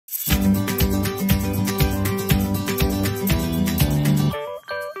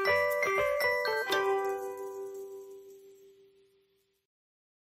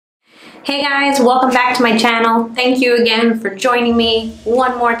Hey guys, welcome back to my channel. Thank you again for joining me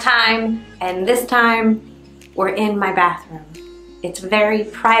one more time, and this time we're in my bathroom. It's a very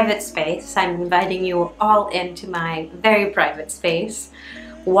private space. I'm inviting you all into my very private space.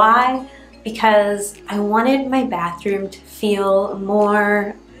 Why? Because I wanted my bathroom to feel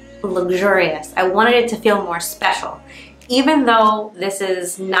more luxurious. I wanted it to feel more special. Even though this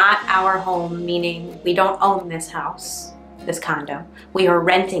is not our home, meaning we don't own this house, this condo, we are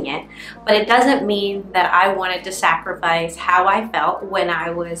renting it, but it doesn't mean that I wanted to sacrifice how I felt when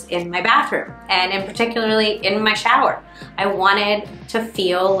I was in my bathroom, and in particularly in my shower. I wanted to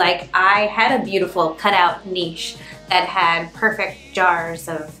feel like I had a beautiful cutout niche that had perfect jars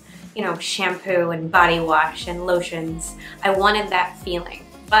of, shampoo and body wash and lotions. I wanted that feeling.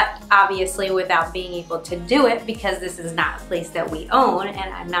 But obviously without being able to do it, because this is not a place that we own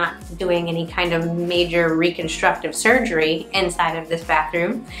and I'm not doing any kind of major reconstructive surgery inside of this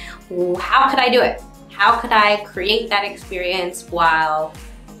bathroom, how could I do it? How could I create that experience while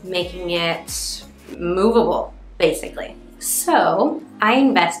making it movable, basically? So I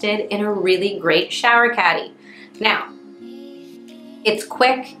invested in a really great shower caddy. Now, it's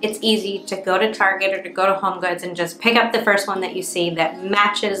quick, it's easy to go to Target or to go to Home Goods and just pick up the first one that you see that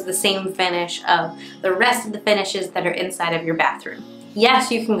matches the same finish of the rest of the finishes that are inside of your bathroom. Yes,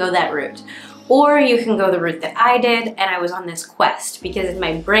 you can go that route. Or you can go the route that I did, and I was on this quest because in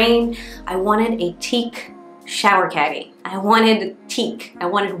my brain, I wanted a teak shower caddy. I wanted teak, I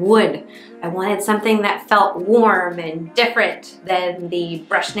wanted wood. I wanted something that felt warm and different than the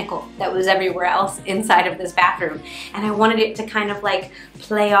brushed nickel that was everywhere else inside of this bathroom. And I wanted it to kind of like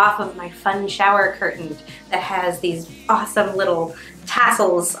play off of my fun shower curtain that has these awesome little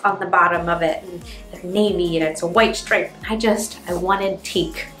tassels on the bottom of it, and they're navy and it's a white stripe. I wanted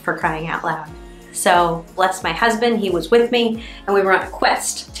teak, for crying out loud. So bless my husband, he was with me, and we were on a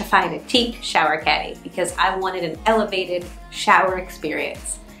quest to find a teak shower caddy because I wanted an elevated shower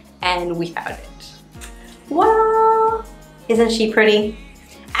experience. And we found it. Wow! Isn't she pretty?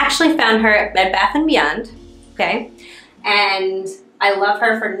 Actually found her at Bed Bath & Beyond, okay? And I love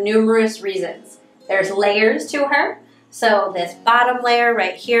her for numerous reasons. There's layers to her. So this bottom layer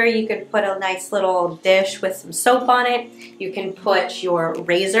right here, you can put a nice little dish with some soap on it. You can put your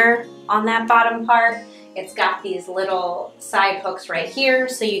razor on that bottom part. It's got these little side hooks right here,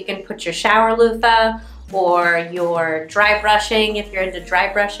 so you can put your shower loofah or your dry brushing if you're into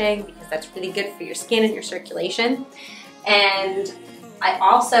dry brushing, because that's really good for your skin and your circulation. And I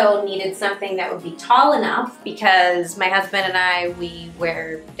also needed something that would be tall enough because my husband and I, we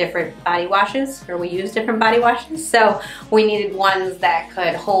wear different body washes, or we use different body washes, so we needed ones that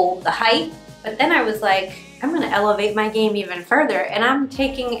could hold the height. But then I was like, I'm gonna elevate my game even further, and I'm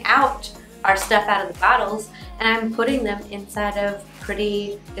taking out our stuff out of the bottles and I'm putting them inside of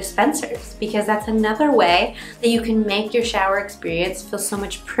pretty dispensers, because that's another way that you can make your shower experience feel so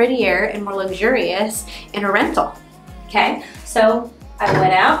much prettier and more luxurious in a rental. Okay, so I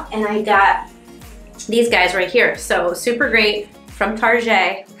went out and I got these guys right here. So super great from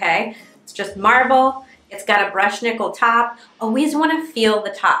Target, okay? It's just marble. It's got a brushed nickel top. Always want to feel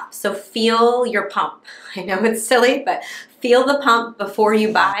the top, so feel your pump. I know it's silly, but feel the pump before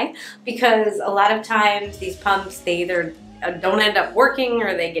you buy, because a lot of times these pumps, they either don't end up working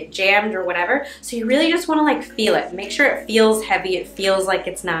or they get jammed or whatever. So you really just want to like feel it. Make sure it feels heavy. It feels like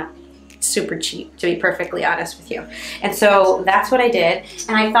it's not super cheap, to be perfectly honest with you. And so that's what I did.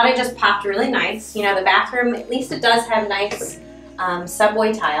 And I thought it just popped really nice. You know, the bathroom, at least it does have nice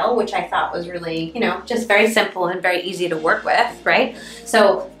subway tile, which I thought was really, just very simple and very easy to work with, right?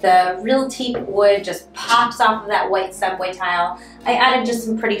 So the real teak wood just pops off of that white subway tile. I added just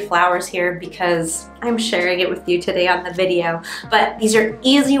some pretty flowers here because I'm sharing it with you today on the video, but these are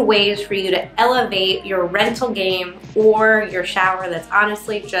easy ways for you to elevate your rental game or your shower that's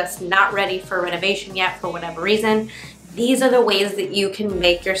honestly just not ready for renovation yet for whatever reason. These are the ways that you can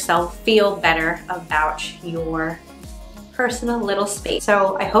make yourself feel better about your personal little space.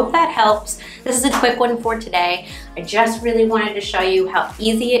 So I hope that helps. This is a quick one for today. I just really wanted to show you how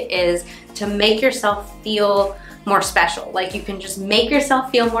easy it is to make yourself feel more special. Like, you can just make yourself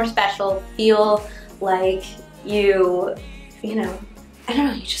feel more special, feel like I don't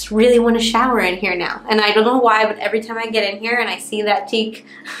know, you just really want to shower in here now. And I don't know why, but every time I get in here and I see that teak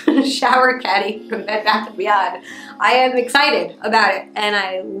shower caddy from Bed Bath & Beyond, I am excited about it. And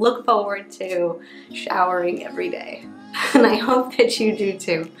I look forward to showering every day. And I hope that you do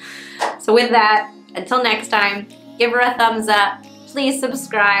too. So with that, until next time, give her a thumbs up, please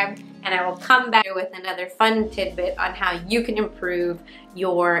subscribe, and I will come back with another fun tidbit on how you can improve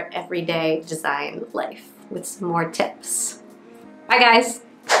your everyday design life with some more tips. Bye guys.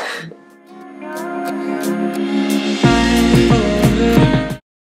 Bye.